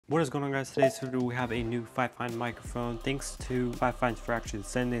What is going on, guys? Today we have a new Fifine microphone. Thanks to Fifine for actually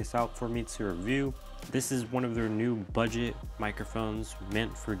sending this out for me to review. This is one of their new budget microphones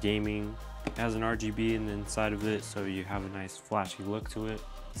meant for gaming. It has an RGB in the inside of it, so you have a nice flashy look to it.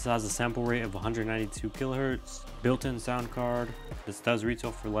 This has a sample rate of 192 kilohertz, built-in sound card. This does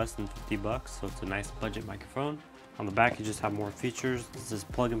retail for less than 50 bucks, so it's a nice budget microphone. On the back, you just have more features. This is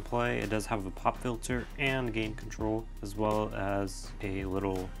plug and play. It does have a pop filter and gain control, as well as a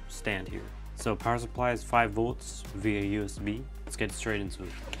little stand here. So power supply is 5 volts via USB. Let's get straight into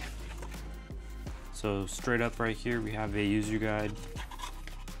it. So straight up right here, we have a user guide.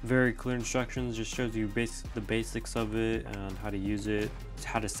 Very clear instructions, just shows you the basics of it and how to use it,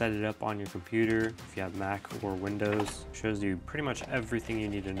 how to set it up on your computer if you have Mac or Windows. Shows you pretty much everything you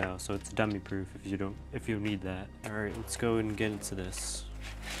need to know, so it's dummy proof if you need that. All right, let's go and get into this.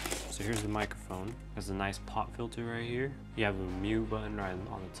 So here's the microphone. It has a nice pop filter right here. You have a mute button right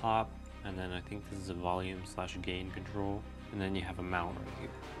on the top, and then I think this is a volume/gain control. And then you have a mount right here.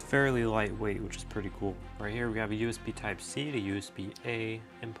 It's fairly lightweight, which is pretty cool. Right here we have a USB Type-C to USB-A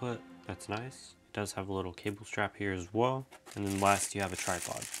input. That's nice. It does have a little cable strap here as well. And then last you have a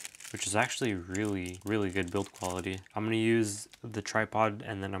tripod, which is actually really good build quality. I'm gonna use the tripod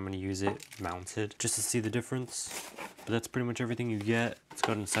and then I'm gonna use it mounted just to see the difference. But that's pretty much everything you get. Let's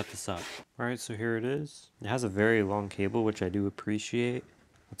go ahead and set this up. All right, so here it is. It has a very long cable, which I do appreciate.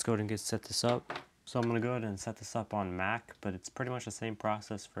 Let's go ahead and get set this up. So I'm going to go ahead and set this up on Mac, but it's pretty much the same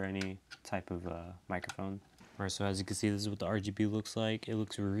process for any type of microphone. Alright, so as you can see, this is what the RGB looks like. It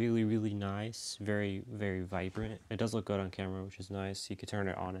looks really nice, very vibrant. It does look good on camera, which is nice. You can turn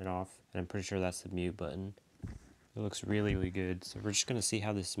it on and off, and I'm pretty sure that's the mute button. It looks really good. So we're just going to see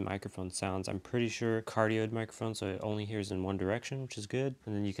how this microphone sounds. I'm pretty sure cardioid microphone, so it only hears in one direction, which is good.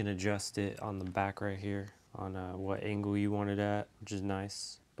 And then you can adjust it on the back right here on what angle you want it at, which is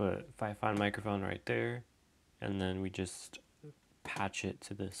nice. But Fifine microphone right there, and then we just patch it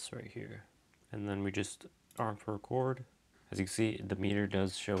to this right here, and then we just arm for record. As you can see, the meter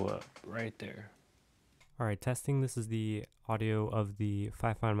does show up right there. All right, testing. This is the audio of the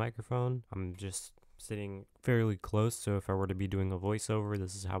Fifine microphone. I'm just sitting fairly close, so if I were to be doing a voiceover,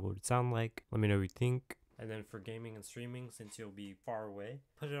 this is how it would sound like. Let me know what you think. And then for gaming and streaming, since you'll be far away,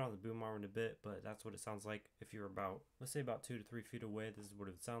 put it on the boom arm in a bit, but that's what it sounds like if you're about, let's say about 2 to 3 feet away. This is what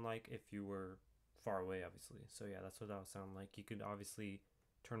it would sound like if you were far away, obviously. So yeah, that's what that would sound like. You could obviously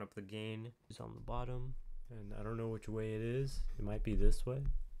turn up the gain. It's on the bottom, and I don't know which way it is. It might be this way.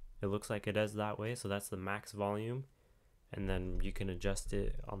 It looks like it is that way, so that's the max volume. And then you can adjust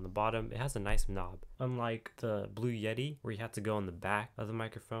it on the bottom. It has a nice knob. Unlike the Blue Yeti, where you have to go on the back of the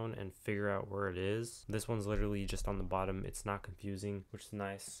microphone and figure out where it is, this one's literally just on the bottom. It's not confusing, which is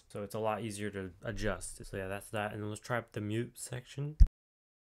nice. So it's a lot easier to adjust. So yeah, that's that. And then let's try up the mute section.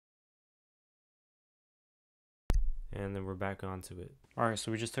 And then we're back onto it. Alright,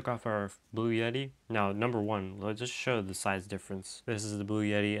 so we just took off our Blue Yeti. Now, number one, let's just show the size difference. This is the Blue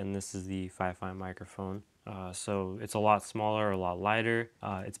Yeti and this is the Fifine microphone. So it's a lot smaller, a lot lighter.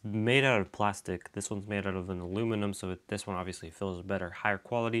 It's made out of plastic. This one's made out of an aluminum, so this one obviously feels better, higher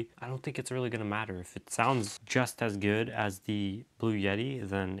quality. I don't think it's really gonna matter. If it sounds just as good as the Blue Yeti,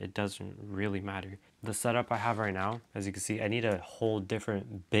 then it doesn't really matter. The setup I have right now, as you can see, I need a whole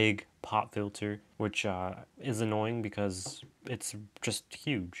different big pop filter, which is annoying because it's just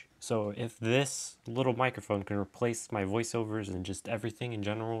huge. So if this little microphone can replace my voiceovers and just everything in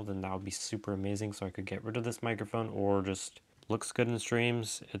general, then that would be super amazing. So I could get rid of this microphone, or just looks good in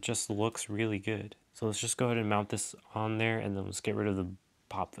streams. It just looks really good. So let's just go ahead and mount this on there, and then let's get rid of the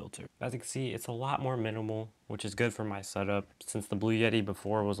pop filter. As you can see, it's a lot more minimal, which is good for my setup, since the Blue Yeti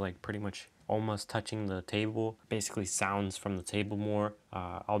before was like pretty much almost touching the table, basically sounds from the table more.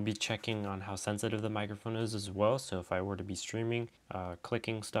 I'll be checking on how sensitive the microphone is as well, so if I were to be streaming,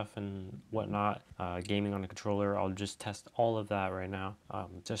 clicking stuff and whatnot, gaming on a controller, I'll just test all of that right now,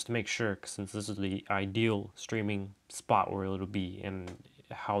 just to make sure, since this is the ideal streaming spot where it'll be and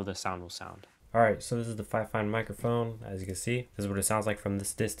how the sound will sound. Alright, so this is the Fifine microphone. As you can see, this is what it sounds like from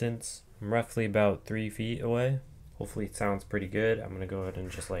this distance. I'm roughly about 3 feet away. Hopefully it sounds pretty good. I'm gonna go ahead and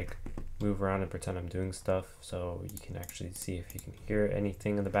just like move around and pretend I'm doing stuff so you can actually see if you can hear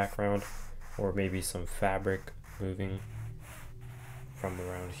anything in the background, or maybe some fabric moving from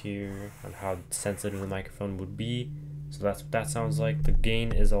around here, on how sensitive the microphone would be. So that's what that sounds like. The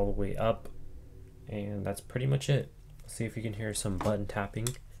gain is all the way up, and that's pretty much it. Let's see if you can hear some button tapping.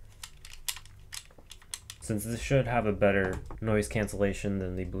 since this should have a better noise cancellation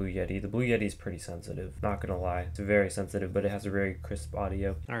than the Blue Yeti. The Blue Yeti is pretty sensitive, not gonna lie. It's very sensitive, but it has a very crisp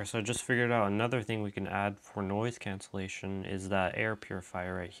audio. Alright, so I just figured out another thing we can add for noise cancellation is that air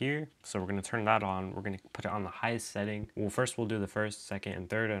purifier right here. So we're gonna turn that on. We're gonna put it on the highest setting. Well, first we'll do the first, second, and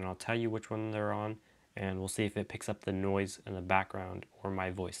third, and I'll tell you which one they're on, and we'll see if it picks up the noise in the background or my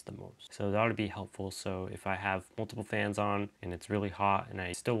voice the most. So that would be helpful. So if I have multiple fans on and it's really hot and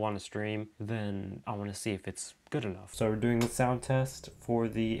I still want to stream, then I want to see if it's good enough. So we're doing the sound test for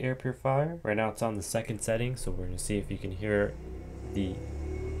the air purifier. Right now it's on the second setting, so we're going to see if you can hear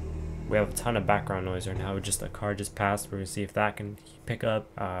we have a ton of background noise right now. Just a car just passed. We're gonna see if that can pick up.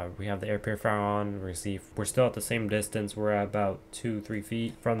 We have the air purifier on. We're gonna see if we're still at the same distance. We're at about 2-3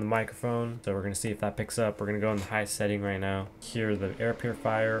 feet from the microphone. So we're gonna see if that picks up. We're gonna go in the highest setting right now. Hear the air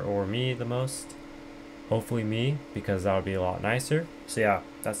purifier or me the most. Hopefully me, because that would be a lot nicer. So yeah,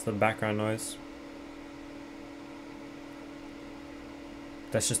 that's the background noise.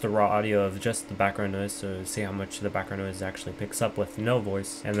 That's just the raw audio of just the background noise, so see how much the background noise actually picks up with no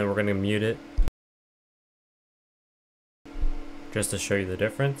voice. And then we're gonna mute it just to show you the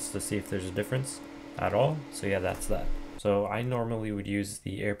difference, to see if there's a difference at all. So yeah, that's that. So I normally would use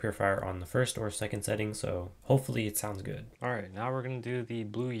the air purifier on the first or second setting, so hopefully it sounds good. Alright, now we're going to do the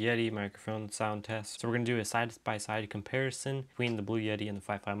Blue Yeti microphone sound test. So we're going to do a side-by-side comparison between the Blue Yeti and the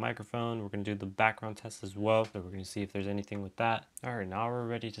Fifine microphone. We're going to do the background test as well, so we're going to see if there's anything with that. Alright, now we're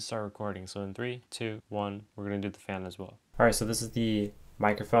ready to start recording. So in 3, 2, 1, we're going to do the fan as well. Alright, so this is the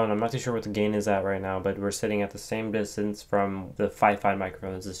microphone. I'm not too sure what the gain is at right now, but we're sitting at the same distance from the Fifine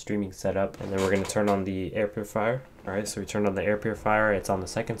microphone as a streaming setup. And then we're going to turn on the air purifier. Alright, so we turned on the air purifier. It's on the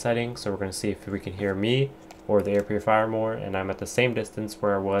second setting, so we're going to see if we can hear me or the air purifier more. And I'm at the same distance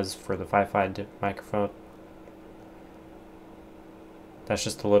where I was for the Fifine microphone. That's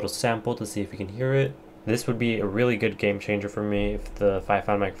just a little sample to see if we can hear it. This would be a really good game changer for me if the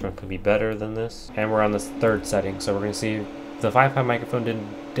Fifine microphone could be better than this. And we're on this third setting, so we're going to see. The Fifine microphone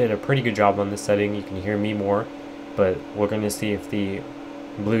did a pretty good job on this setting. You can hear me more, but we're going to see if the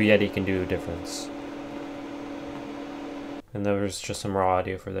Blue Yeti can do a difference. And there's just some raw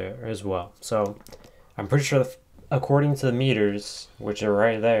audio for there as well. So I'm pretty sure according to the meters, which are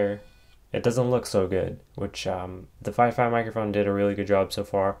right there, it doesn't look so good, which the Fifine microphone did a really good job so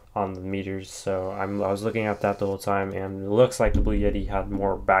far on the meters. So I was looking at that the whole time, and it looks like the Blue Yeti had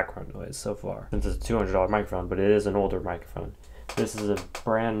more background noise so far. Since it's a $200 microphone, but it is an older microphone. This is a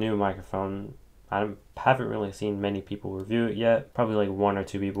brand new microphone. I haven't really seen many people review it yet. Probably like 1 or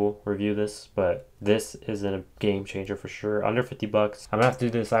 2 people review this, but this is a game changer for sure. Under 50 bucks. I'm gonna have to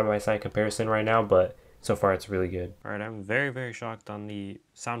do the side-by-side comparison right now, but so far it's really good. All right, I'm very, very shocked on the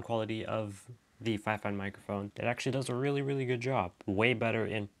sound quality of the Fifine microphone. It actually does a really, really good job. Way better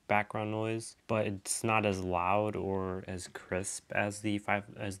in background noise, but it's not as loud or as crisp as the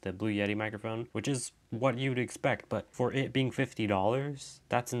Blue Yeti microphone, which is what you'd expect. But for it being $50,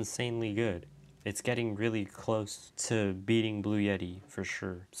 that's insanely good. It's getting really close to beating Blue Yeti for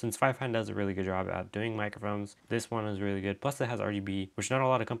sure. Since Fifine does a really good job at doing microphones, this one is really good. Plus it has RGB, which not a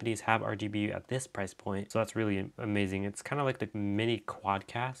lot of companies have RGB at this price point. So that's really amazing. It's kind of like the mini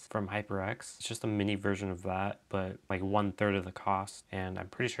Quadcast from HyperX. It's just a mini version of that, but like 1/3 of the cost. And I'm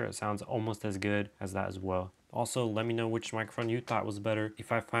pretty sure it sounds almost as good as that as well. Also, let me know which microphone you thought was better, the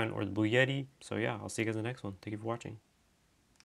Fifine or the Blue Yeti. So yeah, I'll see you guys in the next one. Thank you for watching.